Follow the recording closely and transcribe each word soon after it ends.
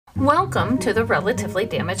Welcome to the Relatively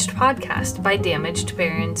Damaged podcast by Damaged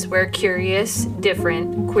Parents, where curious,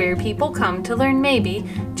 different, queer people come to learn maybe,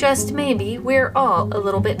 just maybe, we're all a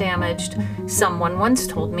little bit damaged. Someone once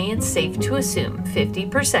told me it's safe to assume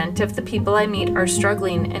 50% of the people I meet are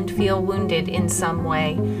struggling and feel wounded in some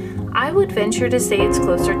way. I would venture to say it's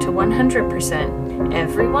closer to 100%.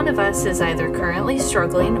 Every one of us is either currently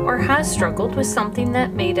struggling or has struggled with something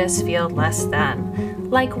that made us feel less than.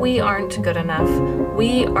 Like we aren't good enough,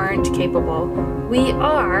 we aren't capable, we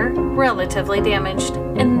are relatively damaged,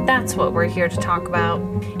 and that's what we're here to talk about.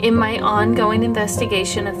 In my ongoing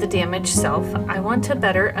investigation of the damaged self, I want to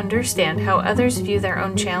better understand how others view their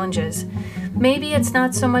own challenges. Maybe it's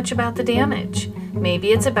not so much about the damage.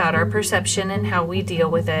 Maybe it's about our perception and how we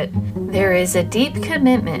deal with it. There is a deep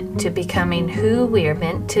commitment to becoming who we are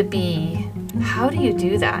meant to be. How do you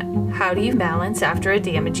do that? How do you balance after a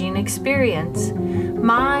damaging experience?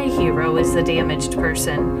 My hero is the damaged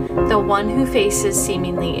person, the one who faces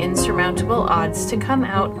seemingly insurmountable odds to come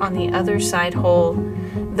out on the other side whole.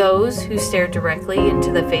 Those who stare directly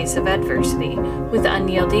into the face of adversity with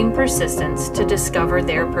unyielding persistence to discover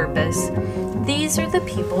their purpose. These are the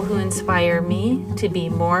people who inspire me to be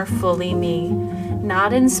more fully me,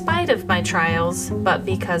 not in spite of my trials, but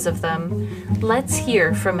because of them. Let's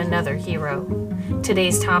hear from another hero.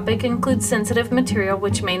 Today's topic includes sensitive material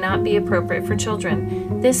which may not be appropriate for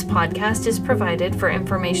children. This podcast is provided for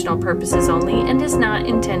informational purposes only and is not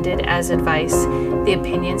intended as advice. The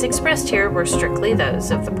opinions expressed here were strictly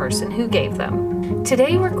those of the person who gave them.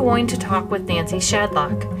 Today we're going to talk with Nancy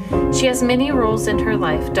Shadlock. She has many roles in her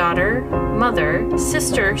life: daughter, mother,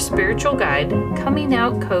 sister, spiritual guide, coming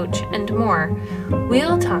out coach, and more.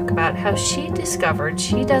 We'll talk about how she discovered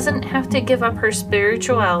she doesn't have to give up her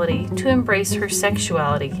spirituality to embrace her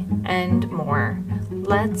sexuality, and more.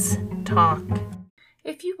 Let's talk.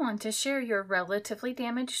 If you want to share your relatively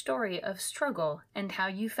damaged story of struggle and how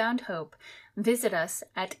you found hope, visit us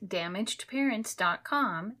at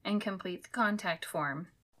damagedparents.com and complete the contact form.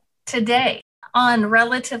 Today, on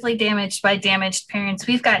Relatively Damaged by Damaged Parents,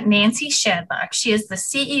 we've got Nancy Shadlock. She is the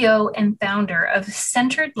CEO and founder of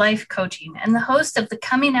Centered Life Coaching and the host of the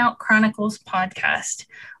Coming Out Chronicles podcast.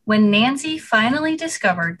 When Nancy finally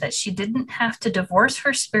discovered that she didn't have to divorce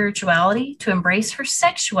her spirituality to embrace her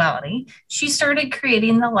sexuality, she started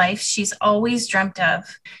creating the life she's always dreamt of.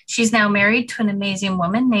 She's now married to an amazing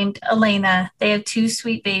woman named Elena. They have 2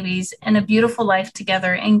 sweet babies and a beautiful life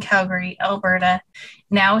together in Calgary, Alberta.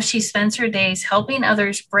 Now she spends her days helping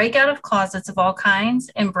others break out of closets of all kinds,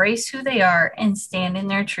 embrace who they are, and stand in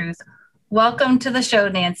their truth. Welcome to the show,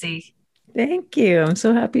 Nancy. Thank you. I'm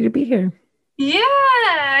so happy to be here. Yeah,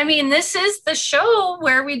 I mean, this is the show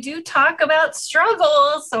where we do talk about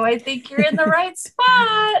struggle, so I think you're in the right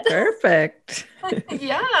spot. Perfect.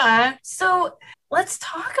 Yeah. So let's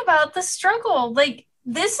talk about the struggle. Like,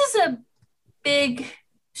 this is a big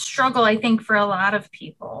struggle, I think, for a lot of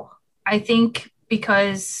people. I think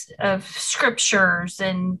because of scriptures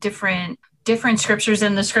and different scriptures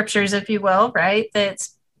in the scriptures, if you will, right? That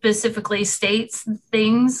specifically states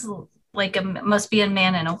things like must be a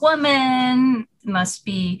man and a woman, must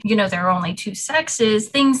be, there are only 2 sexes,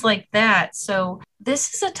 things like that. So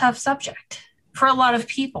this is a tough subject for a lot of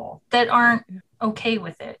people that aren't okay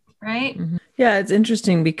with it, right? Mm-hmm. Yeah, it's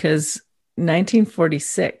interesting because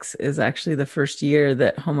 1946 is actually the first year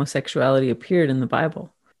that homosexuality appeared in the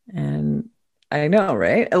Bible. And I know,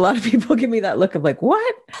 right? A lot of people give me that look of like,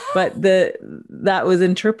 what? But that was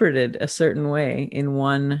interpreted a certain way in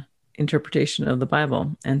one interpretation of the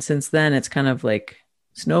Bible. And since then, it's kind of like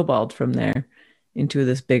snowballed from there into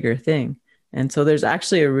this bigger thing. And so there's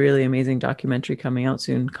actually a really amazing documentary coming out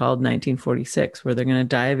soon called 1946, where they're going to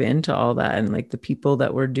dive into all that and like the people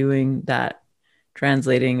that were doing that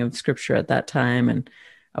translating of scripture at that time, and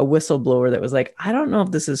a whistleblower that was like, I don't know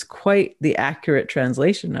if this is quite the accurate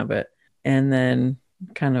translation of it. And then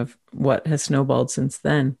kind of what has snowballed since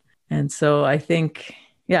then. And so I think,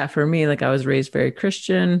 yeah, for me, like I was raised very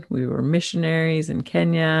Christian. We were missionaries in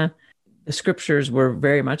Kenya. The scriptures were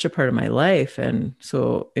very much a part of my life. And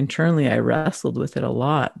so internally, I wrestled with it a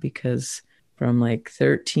lot because from like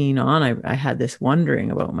 13 on, I had this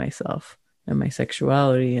wondering about myself and my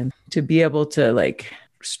sexuality, and to be able to like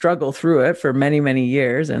struggle through it for many, many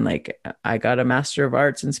years. And like, I got a Master of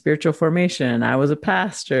Arts in spiritual formation. I was a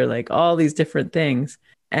pastor, like all these different things.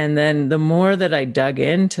 And then the more that I dug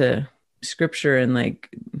into scripture and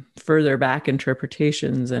like further back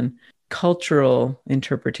interpretations and cultural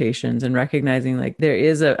interpretations, and recognizing like there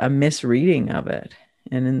is a misreading of it.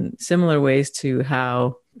 And in similar ways to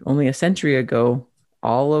how only a century ago,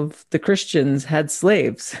 all of the Christians had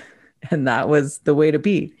slaves and that was the way to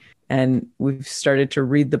be. And we've started to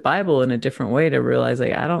read the Bible in a different way to realize,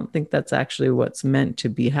 like, I don't think that's actually what's meant to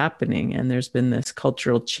be happening. And there's been this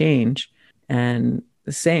cultural change. And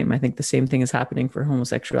I think the same thing is happening for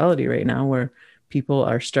homosexuality right now, where people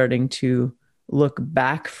are starting to look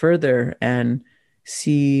back further and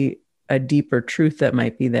see a deeper truth that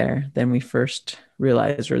might be there than we first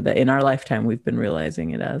realized, or that in our lifetime we've been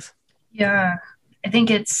realizing it as. Yeah, I think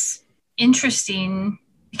it's interesting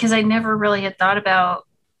because I never really had thought about,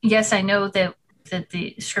 yes, I know that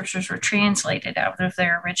the scriptures were translated out of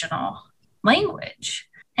their original language.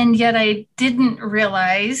 And yet I didn't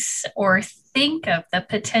realize or think of the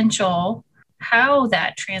potential how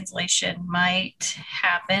that translation might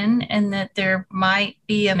happen and that there might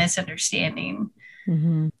be a misunderstanding.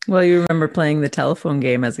 Mm-hmm. Well, you remember playing the telephone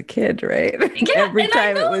game as a kid, right? Yeah, Every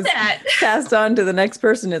time it was passed on to the next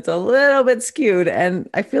person, it's a little bit skewed. And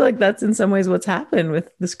I feel like that's in some ways what's happened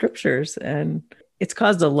with the scriptures. And it's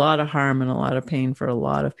caused a lot of harm and a lot of pain for a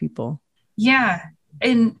lot of people. Yeah.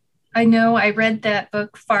 And I know I read that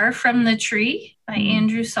book, Far from the Tree by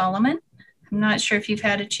Andrew Solomon. I'm not sure if you've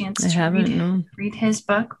had a chance to read his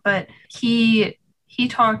book, but he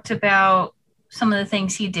talked about some of the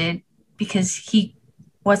things he did because he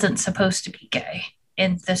wasn't supposed to be gay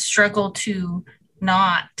and the struggle to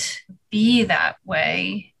not be that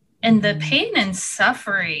way and the pain and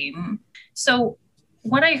suffering. So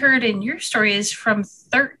what I heard in your story is from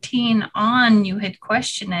 13 on, you had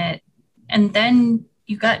questioned it, and then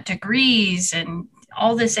you got degrees and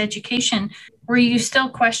all this education. Were you still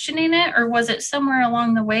questioning it, or was it somewhere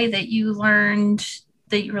along the way that you learned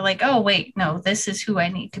that you were like, oh, wait, no, this is who I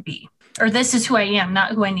need to be, or this is who I am,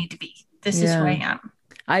 not who I need to be. This is who I am.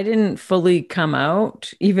 I didn't fully come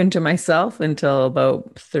out even to myself until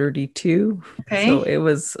about 32. Okay. So it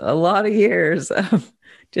was a lot of years of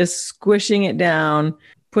just squishing it down,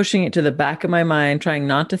 pushing it to the back of my mind, trying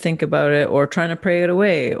not to think about it or trying to pray it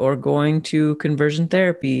away, or going to conversion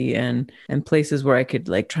therapy and places where I could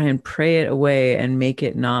like try and pray it away and make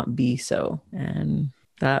it not be so. And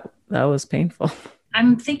that was painful.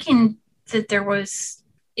 I'm thinking that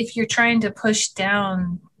if you're trying to push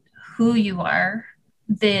down who you are,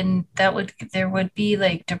 then there would be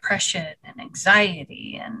like depression and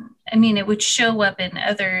anxiety. And I mean, it would show up in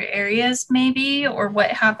other areas maybe, or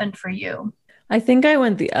what happened for you? I think I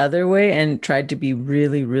went the other way and tried to be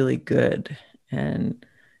really, really good and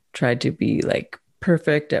tried to be like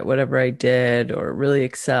perfect at whatever I did, or really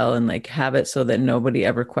excel and like have it so that nobody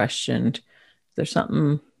ever questioned there's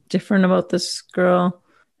something different about this girl.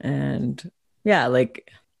 And yeah, like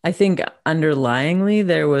I think underlyingly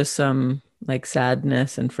there was some like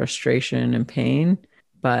sadness and frustration and pain,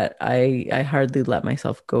 but I hardly let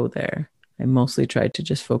myself go there. I mostly tried to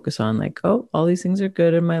just focus on like, oh, all these things are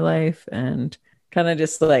good in my life, and kind of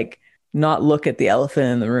just like not look at the elephant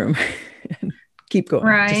in the room and keep going.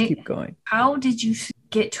 Right. Just keep going. How did you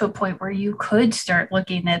get to a point where you could start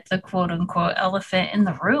looking at the quote unquote elephant in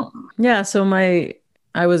the room? Yeah. So I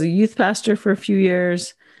was a youth pastor for a few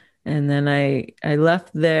years, and then I left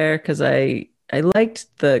there because I liked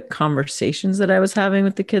the conversations that I was having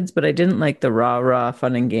with the kids, but I didn't like the raw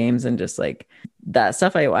fun and games and just like that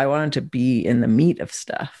stuff. I wanted to be in the meat of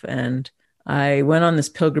stuff. And I went on this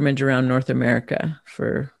pilgrimage around North America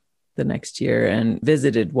for the next year and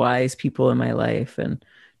visited wise people in my life and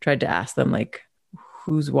tried to ask them like,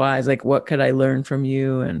 who's wise? Like, what could I learn from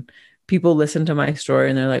you? And people listen to my story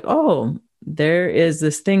and they're like, oh, there is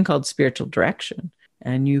this thing called spiritual direction.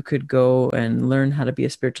 And you could go and learn how to be a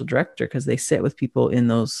spiritual director because they sit with people in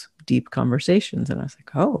those deep conversations. And I was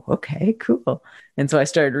like, oh, okay, cool. And so I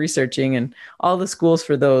started researching, and all the schools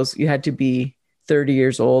for those, you had to be 30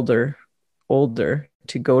 years old or older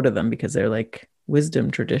to go to them because they're like wisdom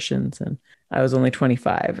traditions. And I was only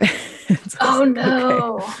 25. So oh,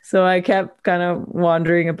 no. Okay. So I kept kind of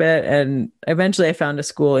wandering a bit. And eventually I found a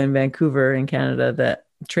school in Vancouver in Canada that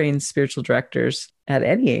trains spiritual directors at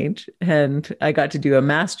any age. And I got to do a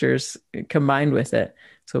master's combined with it.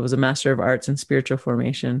 So it was a Master of Arts in Spiritual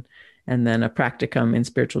Formation, and then a practicum in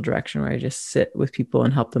spiritual direction, where I just sit with people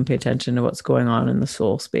and help them pay attention to what's going on in the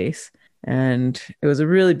soul space. And it was a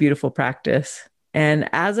really beautiful practice. And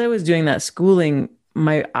as I was doing that schooling,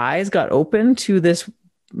 my eyes got open to this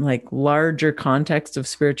like larger context of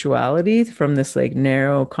spirituality from this like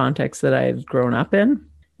narrow context that I had grown up in.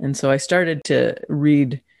 And so I started to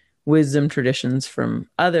read wisdom traditions from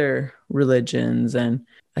other religions. And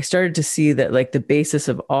I started to see that like the basis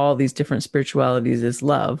of all these different spiritualities is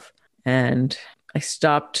love. And I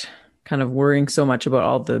stopped kind of worrying so much about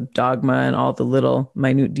all the dogma and all the little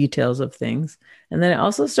minute details of things. And then I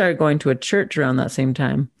also started going to a church around that same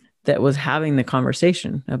time that was having the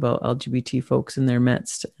conversation about LGBT folks in their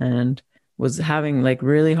midst, and was having like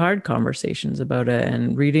really hard conversations about it,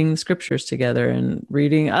 and reading scriptures together and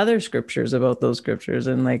reading other scriptures about those scriptures,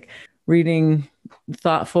 and like reading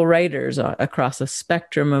thoughtful writers across a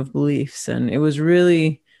spectrum of beliefs. And it was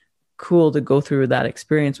really cool to go through that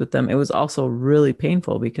experience with them. It was also really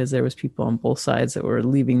painful because there was people on both sides that were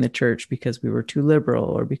leaving the church because we were too liberal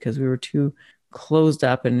or because we were too closed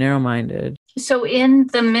up and narrow-minded. So in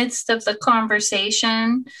the midst of the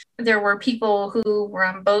conversation, there were people who were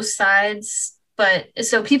on both sides, but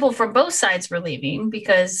so people from both sides were leaving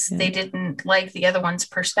because they didn't like the other one's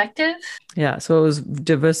perspective. Yeah. So it was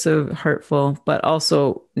divisive, hurtful, but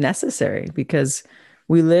also necessary, because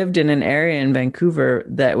we lived in an area in Vancouver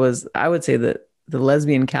that was, I would say, the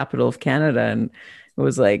lesbian capital of Canada. And it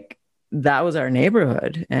was like, that was our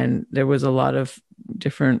neighborhood. And there was a lot of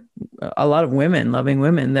women, loving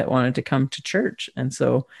women that wanted to come to church. And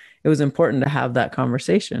so it was important to have that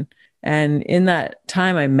conversation. And in that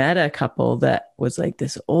time, I met a couple that was like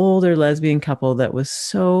this older lesbian couple that was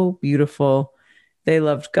so beautiful. They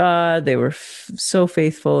loved God. They were so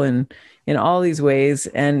faithful in all these ways.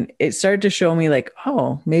 And it started to show me like,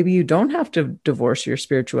 oh, maybe you don't have to divorce your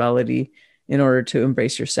spirituality in order to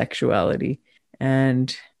embrace your sexuality.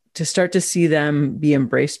 And to start to see them be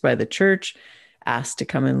embraced by the church, asked to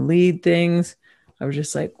come and lead things, I was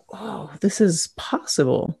just like, whoa, this is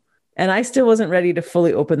possible. And I still wasn't ready to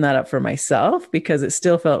fully open that up for myself because it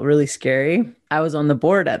still felt really scary. I was on the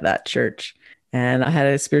board at that church and I had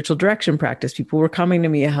a spiritual direction practice. People were coming to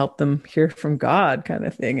me to help them hear from God, kind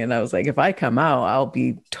of thing. And I was like, if I come out, I'll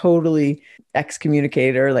be totally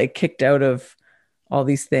excommunicated or like kicked out of all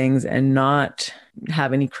these things and not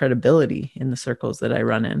have any credibility in the circles that I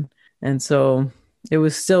run in. And so it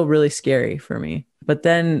was still really scary for me. But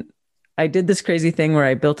then I did this crazy thing where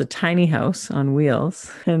I built a tiny house on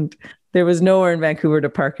wheels, and there was nowhere in Vancouver to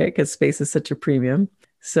park it because space is such a premium.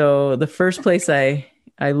 So the first place I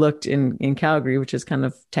looked in Calgary, which is kind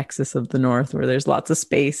of Texas of the North, where there's lots of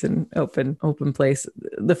space and open place.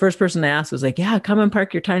 The first person I asked was like, yeah, come and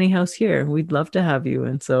park your tiny house here. We'd love to have you.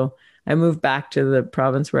 And so I moved back to the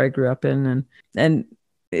province where I grew up in. And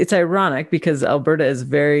it's ironic because Alberta is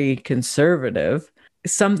very conservative.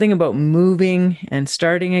 Something about moving and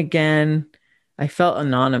starting again, I felt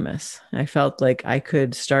anonymous. I felt like I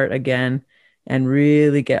could start again and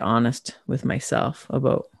really get honest with myself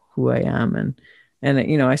about who I am. And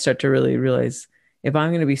you know, I start to really realize if I'm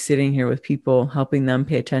going to be sitting here with people, helping them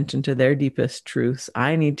pay attention to their deepest truths,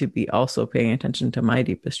 I need to be also paying attention to my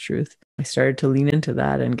deepest truth. I started to lean into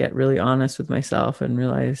that and get really honest with myself and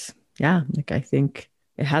realize, yeah, like I think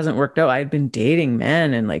it hasn't worked out. I'd been dating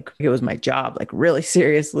men and like it was my job, like really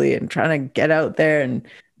seriously, and trying to get out there and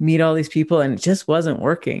meet all these people, and it just wasn't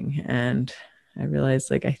working. And I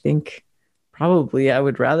realized like I think probably I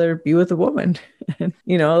would rather be with a woman. And,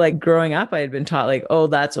 you know, like growing up, I had been taught like, oh,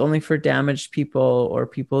 that's only for damaged people or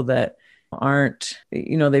people that aren't,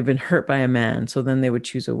 you know, they've been hurt by a man. So then they would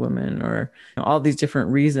choose a woman, or you know, all these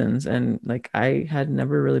different reasons. And like, I had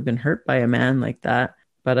never really been hurt by a man like that,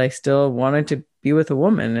 but I still wanted to be with a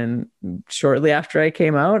woman. And shortly after I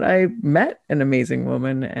came out, I met an amazing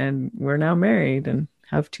woman, and we're now married and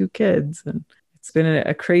have 2 kids. And it's been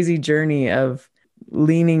a crazy journey of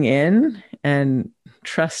leaning in and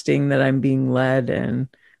trusting that I'm being led. And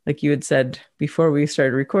like you had said before we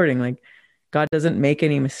started recording, like God doesn't make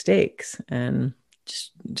any mistakes, and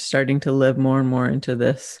just starting to live more and more into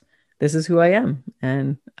this is who I am.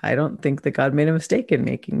 And I don't think that God made a mistake in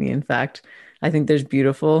making me. In fact, I think there's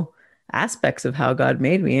beautiful aspects of how God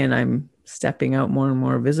made me, and I'm stepping out more and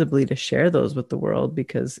more visibly to share those with the world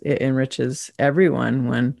because it enriches everyone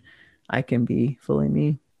when I can be fully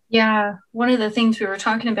me. Yeah. One of the things we were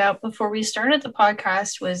talking about before we started the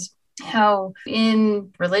podcast was how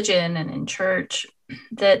in religion and in church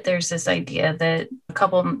that there's this idea that a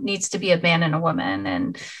couple needs to be a man and a woman.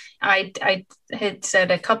 And I had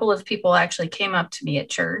said a couple of people actually came up to me at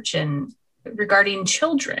church and regarding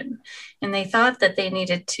children, and they thought that they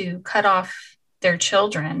needed to cut off their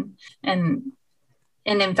children. And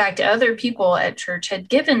in fact, other people at church had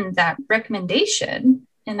given that recommendation.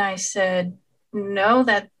 And I said, no,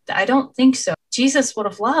 that I don't think so. Jesus would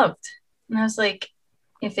have loved. And I was like,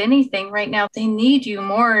 if anything, right now, they need you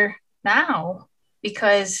more now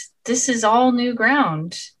because this is all new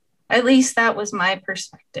ground. At least that was my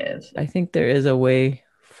perspective. I think there is a way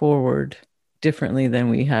forward differently than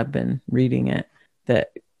we have been reading it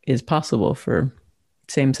that is possible for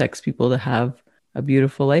same-sex people to have a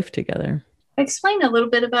beautiful life together. Explain a little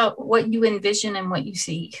bit about what you envision and what you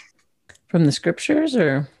see. From the scriptures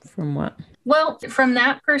or from what? Well, from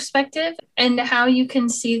that perspective and how you can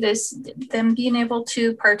see this, them being able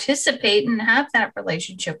to participate and have that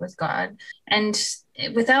relationship with God, and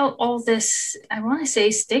without all this, I want to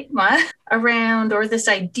say, stigma around, or this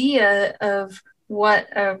idea of what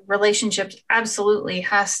a relationship absolutely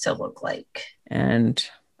has to look like. And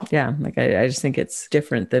yeah, like I just think it's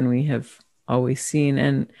different than we have always seen.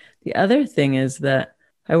 And the other thing is that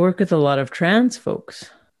I work with a lot of trans folks,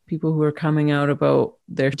 people who are coming out about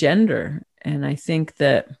their gender. And I think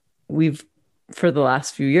that we've, for the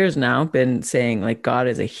last few years now, been saying like God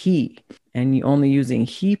is a he, and you only using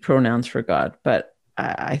he pronouns for God. But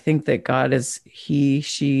I think that God is he,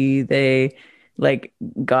 she, they, like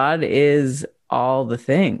God is all the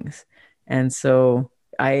things. And so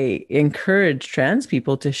I encourage trans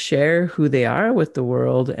people to share who they are with the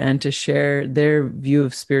world and to share their view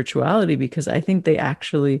of spirituality, because I think they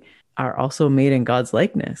actually are also made in God's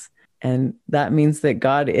likeness. And that means that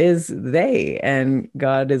God is they, and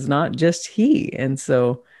God is not just he. And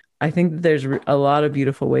so I think that there's a lot of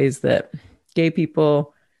beautiful ways that gay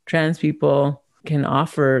people, trans people can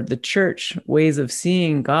offer the church ways of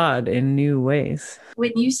seeing God in new ways.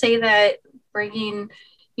 When you say that, bringing,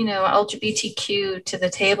 LGBTQ to the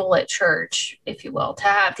table at church, if you will, to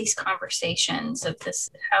have these conversations of this,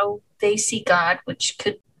 how they see God, which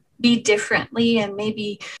could be differently and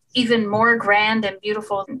maybe even more grand and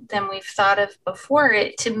beautiful than we've thought of before.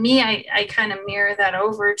 To me, I kind of mirror that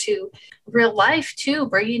over to real life too,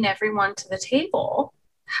 bringing everyone to the table,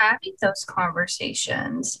 having those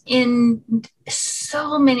conversations in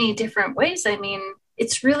so many different ways. I mean,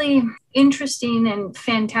 it's really interesting and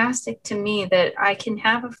fantastic to me that I can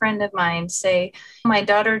have a friend of mine say, my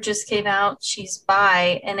daughter just came out, she's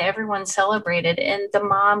bi, and everyone celebrated, and the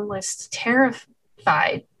mom was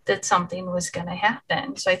terrified that something was going to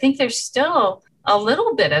happen. So I think there's still a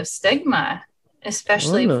little bit of stigma,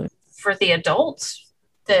 especially for the adults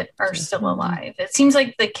that are still alive. It seems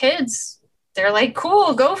like the kids, they're like,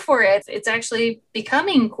 cool, go for it. It's actually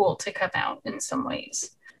becoming cool to come out in some ways.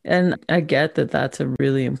 And I get that that's a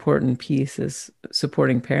really important piece, is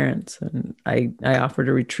supporting parents. And I offered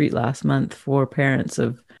a retreat last month for parents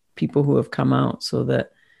of people who have come out so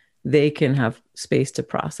that they can have space to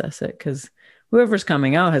process it, because whoever's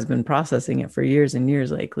coming out has been processing it for years and years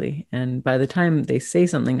likely. And by the time they say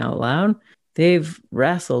something out loud, they've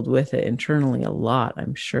wrestled with it internally a lot,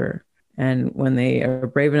 I'm sure. And when they are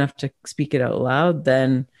brave enough to speak it out loud,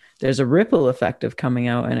 then there's a ripple effect of coming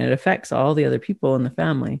out, and it affects all the other people in the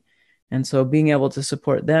family. And so being able to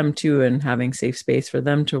support them too, and having safe space for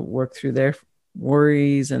them to work through their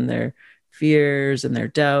worries and their fears and their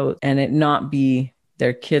doubt, and it not be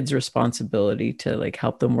their kids' responsibility to like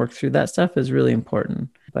help them work through that stuff, is really important.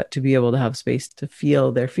 But to be able to have space to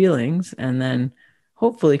feel their feelings and then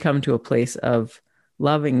hopefully come to a place of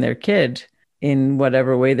loving their kid in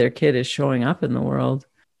whatever way their kid is showing up in the world.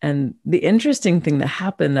 And the interesting thing that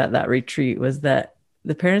happened at that retreat was that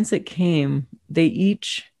the parents that came, they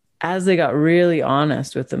each, as they got really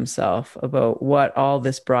honest with themselves about what all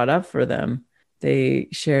this brought up for them, they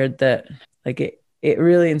shared that like it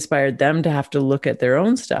really inspired them to have to look at their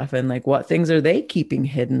own stuff and like what things are they keeping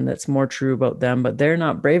hidden that's more true about them, but they're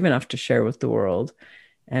not brave enough to share with the world.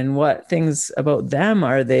 And what things about them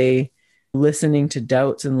are they listening to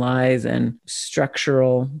doubts and lies and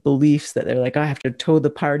structural beliefs that they're like, I have to toe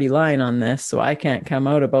the party line on this, so I can't come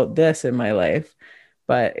out about this in my life.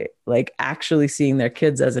 But like actually seeing their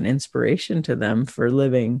kids as an inspiration to them for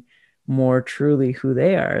living more truly who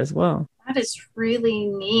they are as well. That is really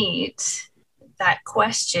neat. That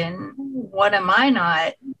question, what am I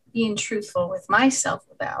not being truthful with myself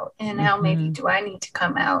about, and how maybe do I need to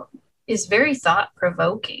come out, is very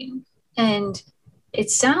thought-provoking. And it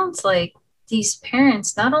sounds like these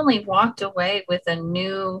parents not only walked away with a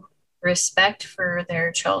new respect for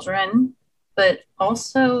their children, but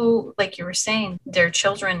also, like you were saying, their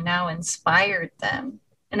children now inspired them.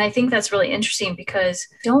 And I think that's really interesting, because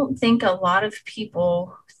I don't think a lot of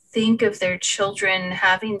people think of their children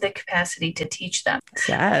having the capacity to teach them.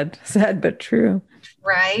 Sad but true.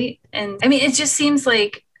 Right? And I mean, it just seems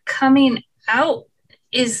like coming out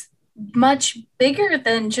is much bigger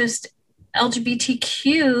than just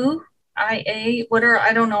LGBTQ. I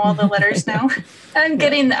don't know all the letters now.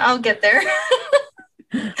 I'll get there.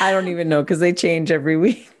 I don't even know, because they change every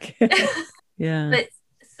week. Yeah. But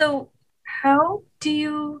so how do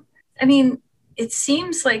you, I mean, it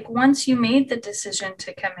seems like once you made the decision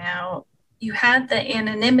to come out, you had the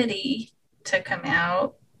anonymity to come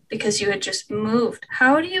out because you had just moved.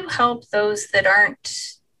 How do you help those that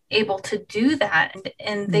aren't able to do that,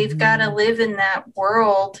 and they've got to live in that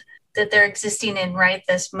world that they're existing in right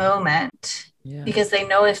this moment? Yeah. because they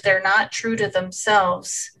know if they're not true to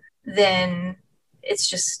themselves, then it's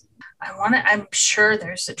just, I'm sure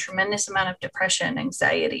there's a tremendous amount of depression,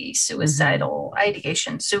 anxiety, suicidal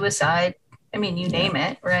ideation, suicide. I mean, you name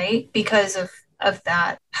it, right? Because of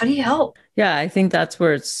that. How do you help? Yeah, I think that's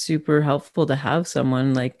where it's super helpful to have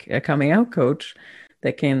someone like a coming out coach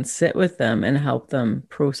that can sit with them and help them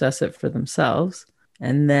process it for themselves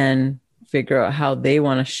and then figure out how they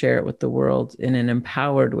want to share it with the world in an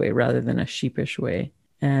empowered way rather than a sheepish way.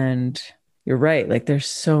 And you're right, like there's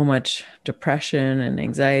so much depression and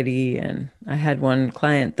anxiety. And I had one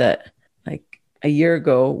client that like a year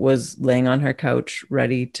ago was laying on her couch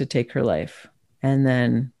ready to take her life. And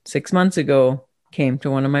then 6 months ago came to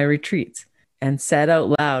one of my retreats and said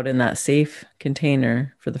out loud in that safe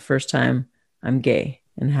container for the first time, I'm gay,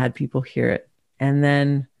 and had people hear it. And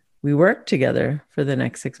then we worked together for the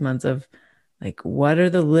next 6 months of like, what are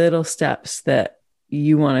the little steps that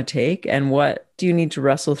you want to take? And what do you need to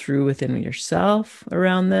wrestle through within yourself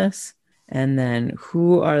around this? And then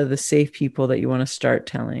who are the safe people that you want to start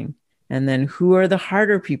telling? And then who are the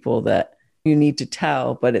harder people that you need to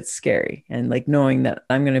tell, but it's scary? And like knowing that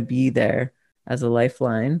I'm going to be there as a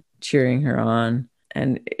lifeline, cheering her on.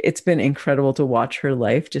 And it's been incredible to watch her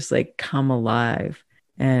life just like come alive.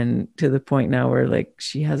 And to the point now where like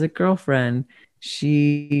she has a girlfriend,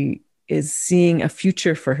 she is seeing a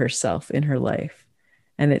future for herself in her life.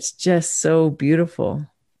 And it's just so beautiful.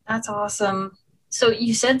 That's awesome. So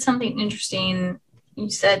you said something interesting. You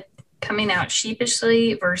said coming out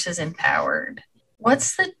sheepishly versus empowered.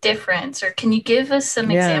 What's the difference? Or can you give us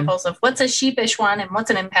some examples of what's a sheepish one and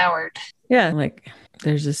what's an empowered? Yeah, like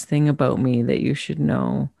there's this thing about me that you should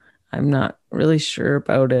know. I'm not really sure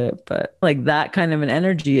about it, but like that kind of an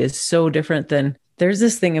energy is so different than there's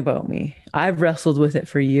this thing about me. I've wrestled with it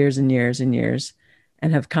for years and years and years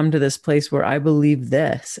and have come to this place where I believe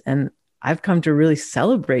this. And I've come to really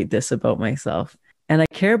celebrate this about myself. And I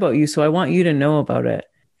care about you. So I want you to know about it.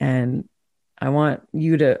 And I want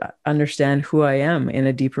you to understand who I am in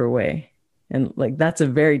a deeper way. And like, that's a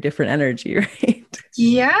very different energy, right?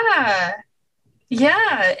 Yeah.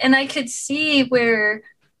 Yeah. And I could see where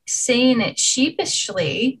saying it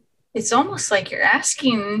sheepishly, it's almost like you're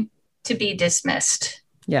asking to be dismissed.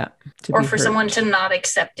 Yeah. Or for someone to not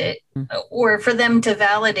accept it, or for them to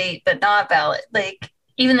validate but not valid. Like,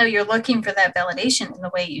 even though you're looking for that validation in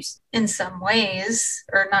the way you, in some ways,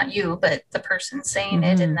 or not you, but the person saying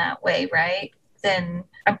it in that way, right? Then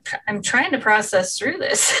I'm trying to process through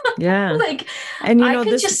this. Yeah. Like, and I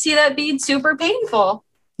could just see that being super painful.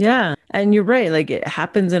 Yeah. And you're right. Like it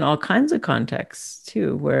happens in all kinds of contexts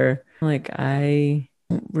too, where like I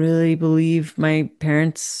don't really believe my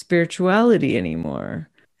parents' spirituality anymore.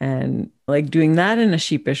 And like doing that in a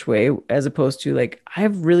sheepish way, as opposed to like,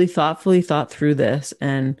 I've really thoughtfully thought through this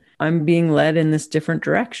and I'm being led in this different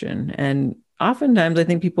direction. And oftentimes I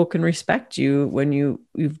think people can respect you when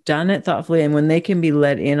you've done it thoughtfully, and when they can be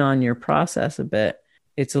led in on your process a bit,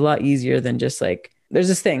 it's a lot easier than just like, there's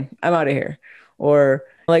this thing, I'm out of here. Or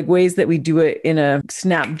like ways that we do it in a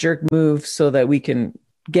snap jerk move so that we can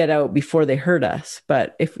get out before they hurt us.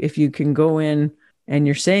 But if you can go in and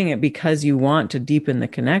you're saying it because you want to deepen the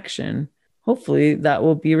connection, hopefully that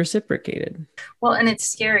will be reciprocated. Well, and it's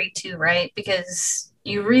scary too, right? Because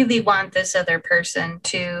you really want this other person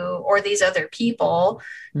to, or these other people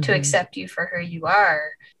to accept you for who you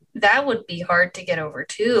are. That would be hard to get over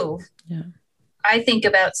too. Yeah. I think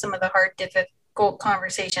about some of the hard, difficult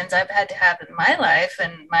conversations I've had to have in my life,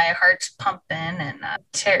 and my heart's pumping and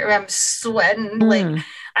I'm sweating. Like,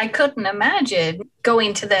 I couldn't imagine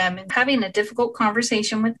going to them and having a difficult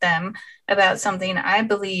conversation with them about something I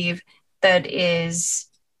believe that is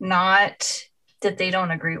not, that they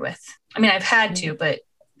don't agree with. I mean, I've had to, but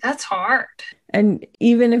that's hard. And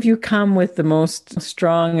even if you come with the most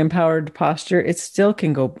strong, empowered posture, it still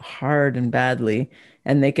can go hard and badly,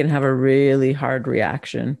 and they can have a really hard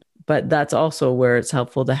reaction. But that's also where it's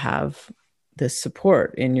helpful to have this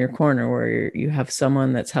support in your corner, where you have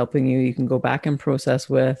someone that's helping you can go back and process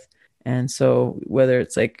with. And so whether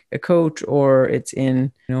it's like a coach or it's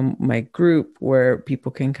in, my group where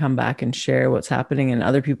people can come back and share what's happening and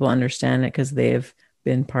other people understand it because they've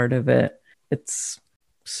been part of it, it's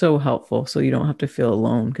so helpful. So you don't have to feel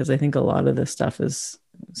alone, because I think a lot of this stuff is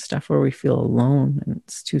stuff where we feel alone and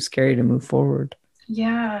it's too scary to move forward.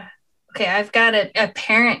 Yeah. Okay, I've got a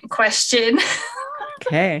parent question.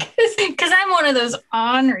 Okay. Because I'm one of those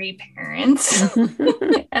ornery parents.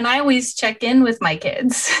 And I always check in with my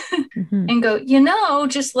kids and go,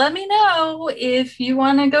 just let me know if you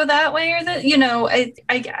want to go that way or that,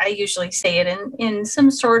 I usually say it in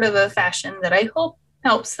some sort of a fashion that I hope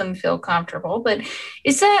helps them feel comfortable. But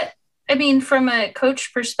is that, I mean, from a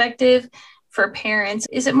coach perspective, for parents,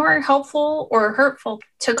 is it more helpful or hurtful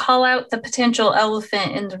to call out the potential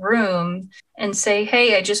elephant in the room and say,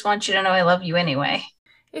 hey, I just want you to know I love you anyway?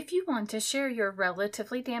 If you want to share your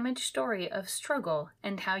relatively damaged story of struggle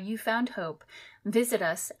and how you found hope, visit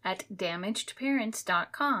us at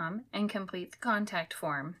damagedparents.com and complete the contact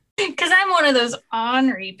form. Because I'm one of those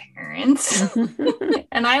ornery parents.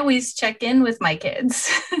 And I always check in with my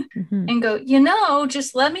kids and go,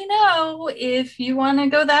 just let me know if you want to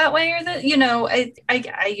go that way or that,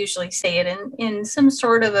 I usually say it in some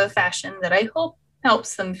sort of a fashion that I hope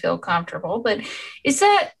helps them feel comfortable. But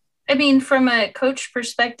from a coach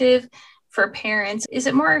perspective, for parents, is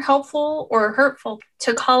it more helpful or hurtful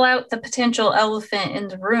to call out the potential elephant in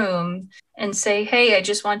the room and say, hey, I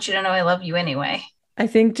just want you to know I love you anyway? I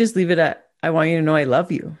think just leave it at, I want you to know I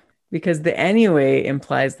love you, because the anyway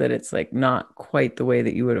implies that it's like not quite the way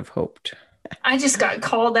that you would have hoped. I just got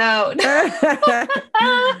called out. And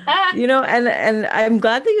I'm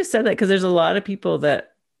glad that you said that, because there's a lot of people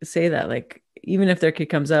that say that, like, even if their kid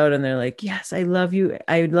comes out and they're like, yes, I love you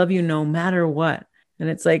no matter what. And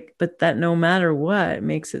it's like, but that no matter what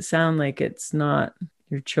makes it sound like it's not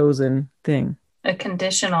your chosen thing. A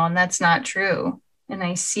conditional, and that's not true. And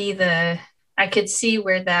I could see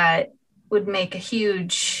where that would make a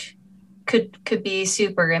huge, could be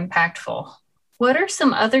super impactful. What are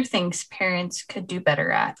some other things parents could do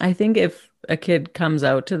better at? I think if a kid comes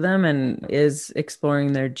out to them and is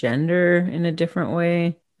exploring their gender in a different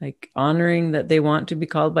way, like honoring that they want to be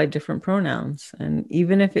called by different pronouns. And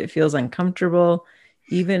even if it feels uncomfortable,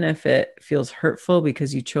 even if it feels hurtful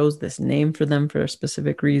because you chose this name for them for a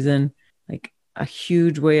specific reason, like a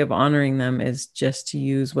huge way of honoring them is just to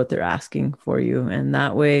use what they're asking for you. And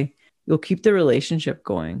that way you'll keep the relationship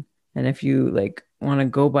going. And if you like want to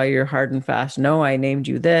go by your hard and fast, no, I named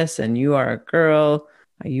you this and you are a girl,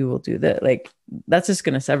 you will do that. Like, that's just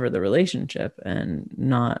going to sever the relationship and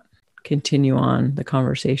not continue on the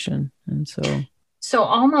conversation. And so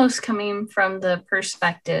almost coming from the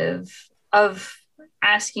perspective of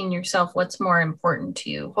asking yourself what's more important to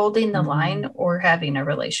you, holding the line or having a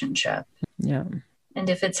relationship. Yeah. And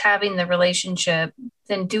if it's having the relationship,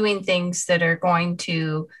 then doing things that are going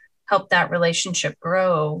to help that relationship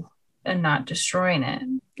grow and not destroying it.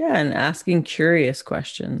 Yeah. And asking curious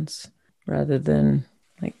questions rather than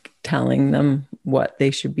like telling them what they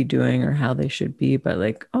should be doing or how they should be, but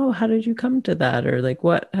like, oh, how did you come to that? Or like,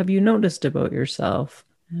 what have you noticed about yourself?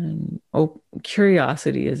 And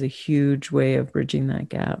curiosity is a huge way of bridging that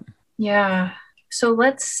gap. Yeah. So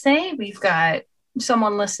let's say we've got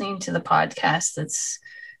someone listening to the podcast it's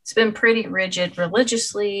been pretty rigid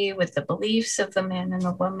religiously with the beliefs of the man and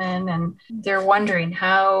the woman, and they're wondering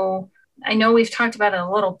how, I know we've talked about it a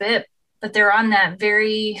little bit, but they're on that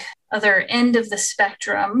very other end of the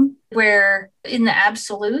spectrum where in the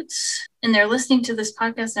absolutes, and they're listening to this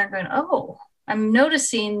podcast and they're going, oh, I'm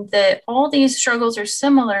noticing that all these struggles are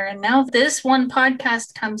similar. And now this one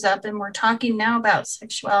podcast comes up and we're talking now about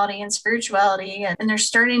sexuality and spirituality, and they're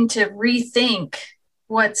starting to rethink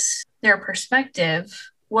what's their perspective.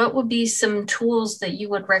 What would be some tools that you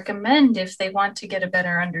would recommend if they want to get a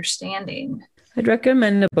better understanding? I'd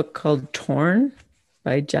recommend a book called Torn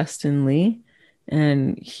by Justin Lee.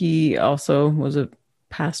 And he also was a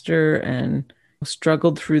pastor and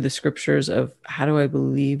struggled through the scriptures of how do I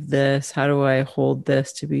believe this? How do I hold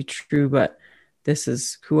this to be true? But this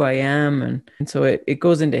is who I am. And so it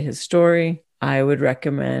goes into his story. I would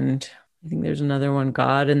recommend, I think there's another one,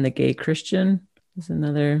 God and the Gay Christian is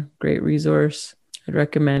another great resource. I'd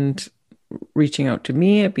recommend reaching out to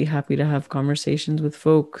me. I'd be happy to have conversations with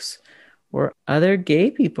folks or other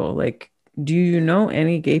gay people. Like, do you know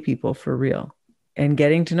any gay people for real? And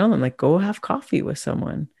getting to know them, like go have coffee with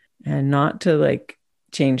someone, and not to like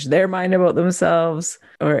change their mind about themselves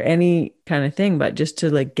or any kind of thing, but just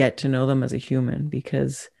to like get to know them as a human,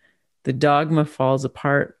 because the dogma falls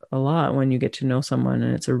apart a lot when you get to know someone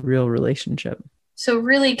and it's a real relationship. So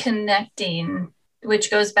really connecting,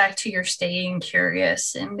 which goes back to your staying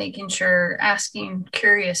curious and making sure asking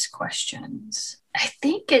curious questions. I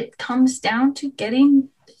think it comes down to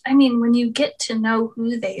when you get to know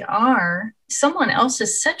who they are, someone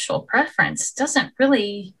else's sexual preference doesn't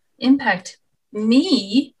really impact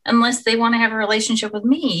me unless they want to have a relationship with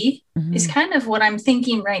me, is kind of what I'm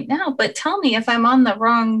thinking right now. But tell me if I'm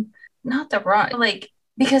on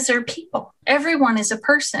because they're people. Everyone is a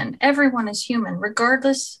person. Everyone is human,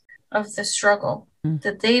 regardless of the struggle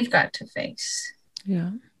that they've got to face.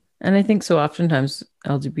 Yeah. And I think so oftentimes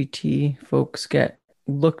LGBT folks get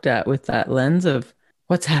looked at with that lens of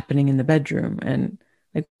what's happening in the bedroom. And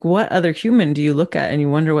like, what other human do you look at and you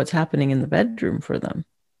wonder what's happening in the bedroom for them?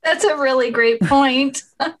 That's a really great point.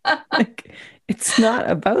 Like, it's not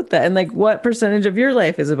about that. And like, what percentage of your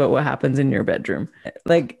life is about what happens in your bedroom?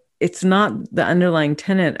 Like, it's not the underlying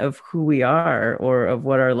tenet of who we are or of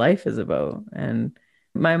what our life is about. And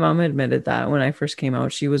my mom admitted that when I first came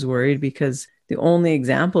out, she was worried because the only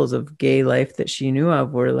examples of gay life that she knew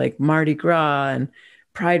of were like Mardi Gras and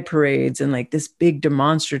pride parades and like this big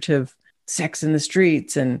demonstrative sex in the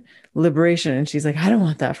streets and liberation. And she's like, I don't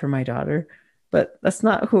want that for my daughter. But that's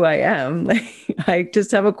not who I am. Like, I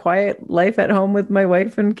just have a quiet life at home with my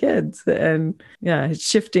wife and kids. And yeah, it's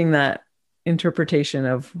shifting that interpretation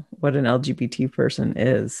of what an LGBT person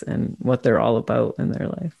is and what they're all about in their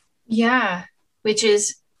life. Yeah, which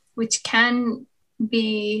can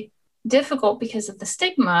be difficult because of the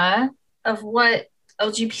stigma of what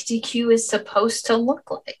LGBTQ is supposed to look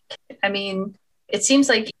like. I mean, it seems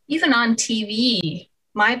like even on TV,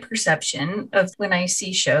 my perception of when I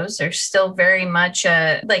see shows, there's still very much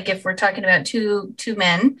like if we're talking about two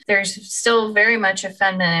men, there's still very much a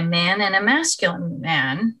feminine man and a masculine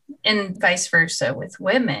man, and vice versa with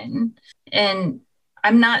women. And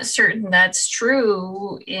I'm not certain that's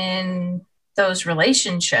true in those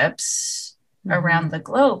relationships around the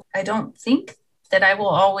globe. I don't think that I will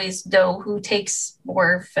always know who takes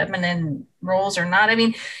more feminine roles or not. I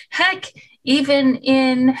mean, heck, even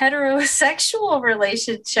in heterosexual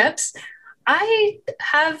relationships, I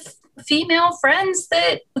have female friends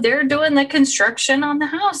that they're doing the construction on the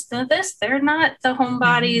house. They're not the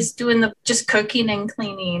homebodies doing the just cooking and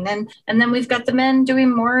cleaning. And then we've got the men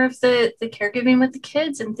doing more of the caregiving with the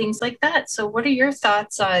kids and things like that. So what are your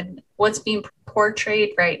thoughts on what's being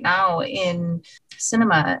portrayed right now in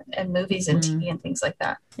cinema and movies and TV and things like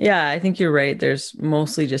that? Yeah, I think you're right. There's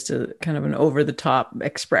mostly just a kind of an over the top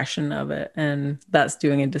expression of it, and that's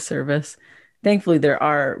doing a disservice. Thankfully, there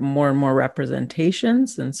are more and more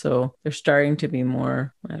representations. And so there's starting to be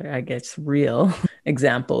more, I guess, real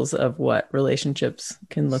examples of what relationships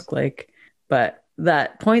can look like. But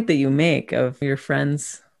that point that you make of your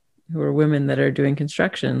friends who are women that are doing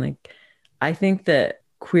construction, like, I think that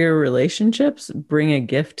queer relationships bring a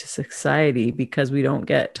gift to society because we don't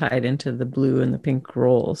get tied into the blue and the pink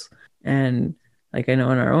roles. And like, I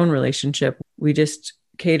know in our own relationship, we just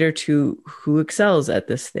cater to who excels at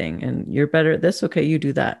this thing. And you're better at this. Okay, you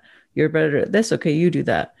do that. You're better at this. Okay, you do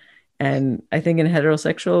that. And I think in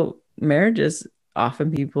heterosexual marriages,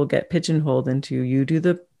 often people get pigeonholed into you do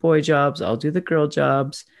the boy jobs, I'll do the girl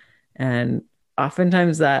jobs. And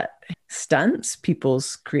oftentimes that stunts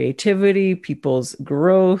people's creativity, people's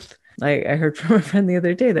growth. I heard from a friend the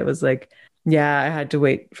other day that was like, yeah, I had to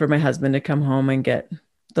wait for my husband to come home and get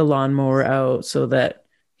the lawnmower out so that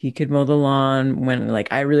he could mow the lawn when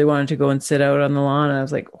like I really wanted to go and sit out on the lawn. And I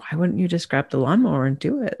was like, why wouldn't you just grab the lawnmower and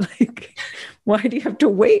do it? Like, why do you have to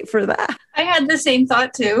wait for that? I had the same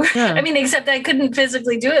thought too. Yeah. I mean, except I couldn't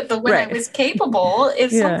physically do it. But when I was capable,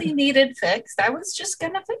 if something needed fixed, I was just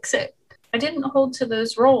going to fix it. I didn't hold to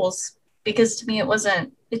those roles because to me,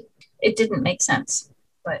 it didn't make sense.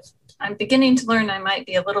 But I'm beginning to learn I might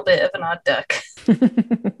be a little bit of an odd duck.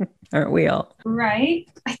 Aren't we all? Right?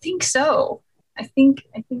 I think so. I think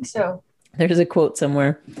so. There's a quote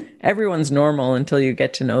somewhere. Everyone's normal until you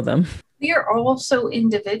get to know them. We are all so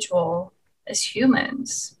individual as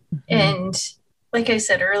humans. And like I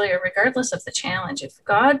said earlier, regardless of the challenge, if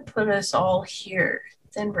God put us all here,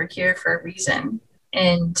 then we're here for a reason.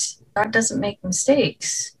 And God doesn't make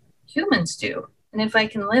mistakes. Humans do. And if I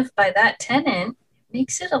can live by that tenet, it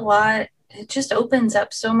makes it it just opens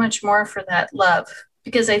up so much more for that love.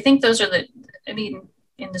 Because I think those are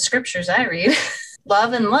in the scriptures I read,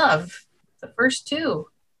 love and love, the first two.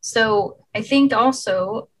 So I think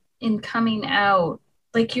also in coming out,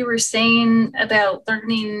 like you were saying about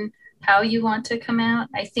learning how you want to come out,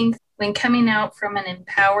 I think when coming out from an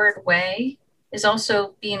empowered way is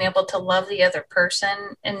also being able to love the other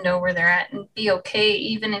person and know where they're at and be okay,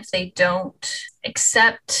 even if they don't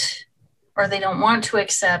accept or they don't want to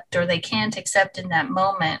accept or they can't accept in that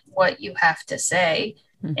moment what you have to say.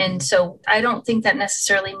 And so I don't think that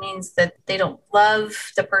necessarily means that they don't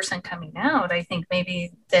love the person coming out. I think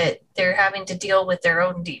maybe that they're having to deal with their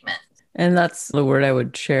own demons. And that's the word I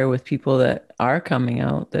would share with people that are coming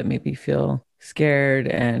out that maybe feel scared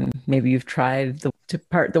and maybe you've tried to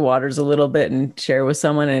part the waters a little bit and share with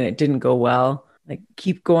someone and it didn't go well. Like,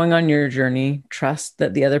 keep going on your journey. Trust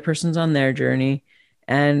that the other person's on their journey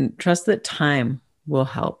and trust that time will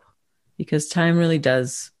help, because time really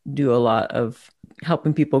does do a lot of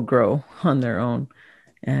helping people grow on their own.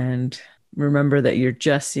 And remember that you're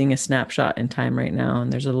just seeing a snapshot in time right now,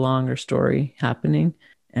 and there's a longer story happening,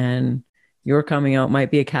 and your coming out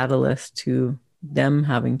might be a catalyst to them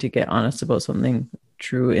having to get honest about something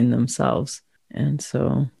true in themselves. And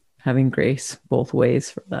so having grace both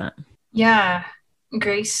ways for that. Yeah.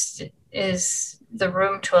 Grace is the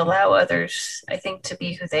room to allow others, I think, to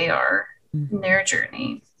be who they are in their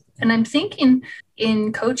journey. And I'm thinking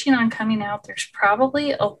in coaching on coming out, there's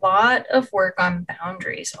probably a lot of work on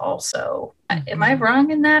boundaries also. Am I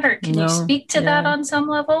wrong in that? Or can you speak to that on some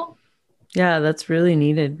level? Yeah, that's really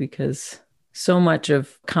needed because so much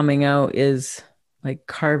of coming out is like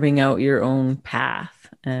carving out your own path.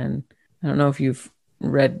 And I don't know if you've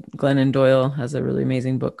read, Glennon Doyle has a really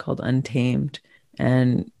amazing book called Untamed.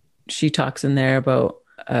 And she talks in there about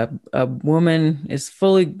a woman is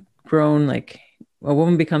fully grown, like a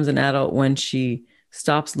woman becomes an adult when she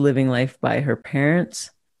stops living life by her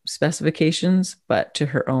parents' specifications, but to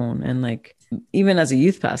her own. And like, even as a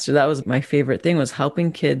youth pastor, that was my favorite thing, was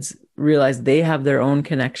helping kids realize they have their own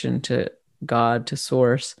connection to God, to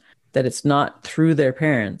source, that it's not through their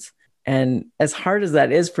parents. And as hard as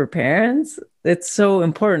that is for parents, it's so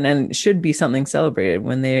important and should be something celebrated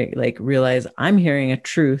when they like realize I'm hearing a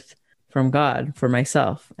truth from God for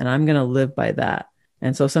myself and I'm going to live by that.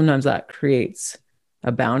 And so sometimes that creates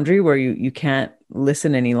a boundary where you can't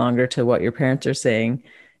listen any longer to what your parents are saying.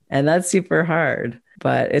 And that's super hard,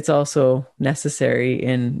 but it's also necessary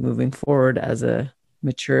in moving forward as a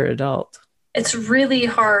mature adult. It's really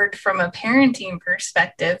hard from a parenting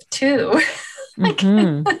perspective too.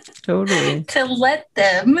 Totally. To let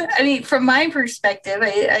them, I mean, from my perspective,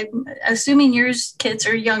 I'm assuming yours kids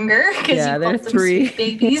are younger because you they're call them 3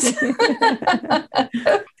 babies.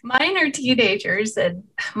 Mine are teenagers, and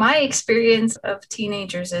my experience of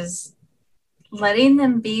teenagers is letting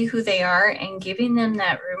them be who they are and giving them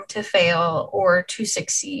that room to fail or to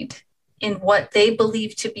succeed in what they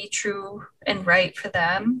believe to be true and right for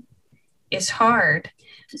them is hard.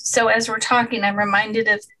 So as we're talking, I'm reminded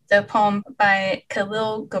of the poem by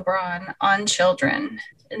Khalil Gibran on children.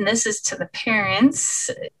 And this is to the parents,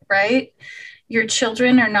 right? Your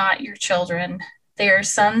children are not your children. They are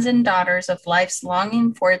sons and daughters of life's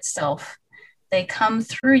longing for itself. They come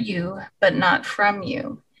through you, but not from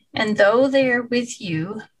you. And though they are with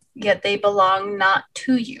you, yet they belong not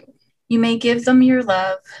to you. You may give them your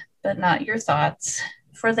love, but not your thoughts,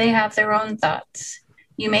 for they have their own thoughts.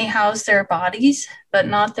 You may house their bodies, but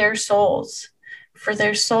not their souls, for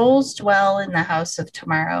their souls dwell in the house of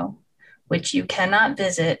tomorrow, which you cannot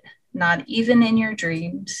visit, not even in your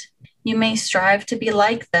dreams. You may strive to be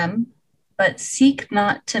like them, but seek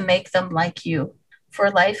not to make them like you,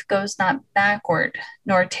 for life goes not backward,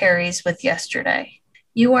 nor tarries with yesterday.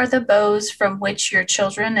 You are the bows from which your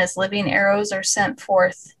children as living arrows are sent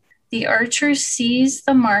forth. The archer sees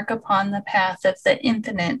the mark upon the path of the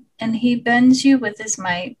infinite, and he bends you with his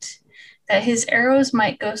might, that his arrows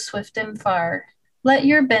might go swift and far. Let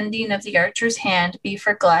your bending of the archer's hand be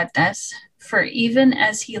for gladness, for even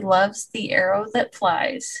as he loves the arrow that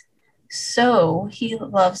flies, so he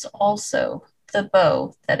loves also the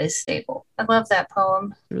bow that is stable. I love that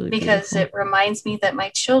poem because it reminds me that my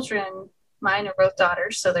children, mine are both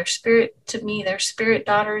daughters, so they're spirit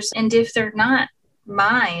daughters. And if they're not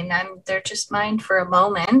mine, they're just mine for a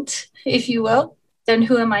moment, if you will, then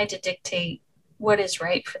who am I to dictate what is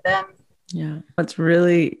right for them? Yeah. It's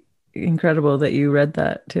really incredible that you read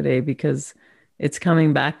that today, because it's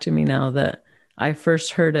coming back to me now that I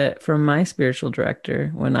first heard it from my spiritual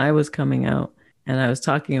director when I was coming out, and I was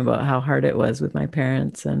talking about how hard it was with my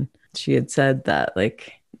parents. And she had said that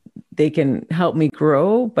like they can help me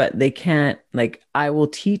grow, but they can't, like, I will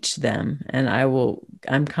teach them, and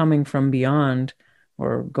I'm coming from beyond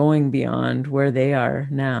or going beyond where they are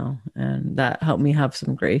now. And that helped me have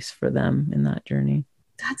some grace for them in that journey.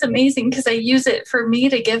 That's amazing, because I use it for me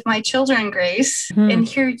to give my children grace. And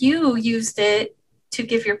here you used it to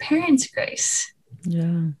give your parents grace.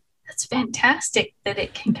 Yeah. That's fantastic that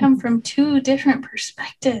it can come from two different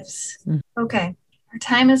perspectives. Okay. Our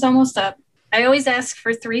time is almost up. I always ask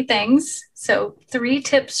for 3 things. So 3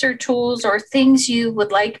 tips or tools or things you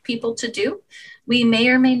would like people to do. We may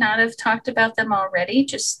or may not have talked about them already.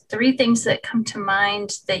 Just 3 things that come to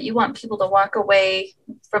mind that you want people to walk away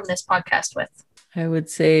from this podcast with. I would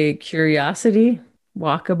say curiosity.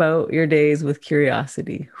 Walk about your days with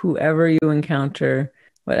curiosity. Whoever you encounter,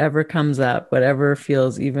 whatever comes up, whatever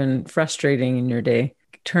feels even frustrating in your day,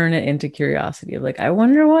 turn it into curiosity of like, I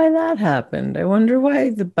wonder why that happened. I wonder why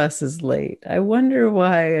the bus is late. I wonder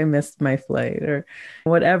why I missed my flight, or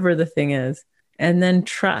whatever the thing is. And then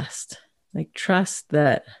trust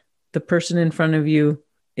that the person in front of you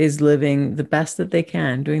is living the best that they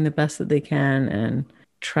can, doing the best that they can, and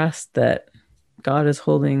trust that God is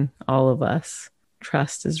holding all of us.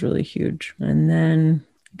 Trust is really huge. And then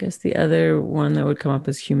I guess the other one that would come up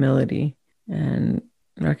is humility. And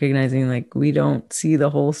recognizing like we don't see the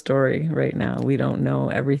whole story right now. We don't know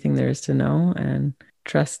everything there is to know, and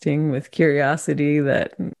trusting with curiosity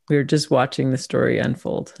that we're just watching the story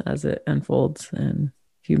unfold as it unfolds, and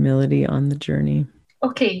humility on the journey.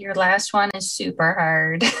 Okay, your last one is super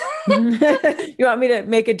hard. You want me to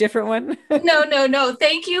make a different one? No.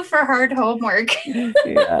 Thank you for hard homework.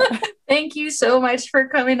 Yeah. Thank you so much for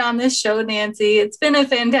coming on this show, Nancy. It's been a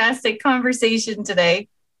fantastic conversation today.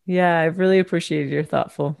 Yeah, I've really appreciated your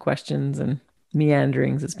thoughtful questions and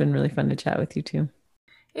meanderings. It's been really fun to chat with you too.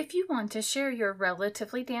 If you want to share your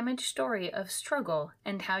relatively damaged story of struggle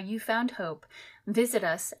and how you found hope, visit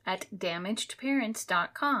us at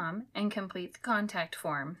damagedparents.com and complete the contact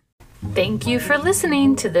form. Thank you for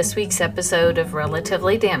listening to this week's episode of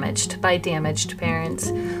Relatively Damaged by Damaged Parents.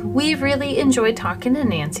 We really enjoyed talking to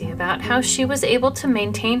Nancy about how she was able to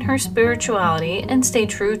maintain her spirituality and stay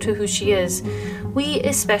true to who she is. We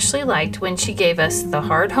especially liked when she gave us the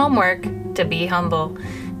hard homework to be humble.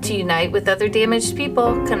 To unite with other damaged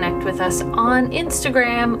people, connect with us on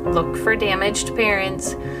Instagram. Look for Damaged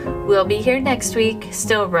Parents. We'll be here next week,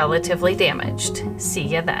 still relatively damaged. See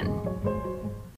ya then.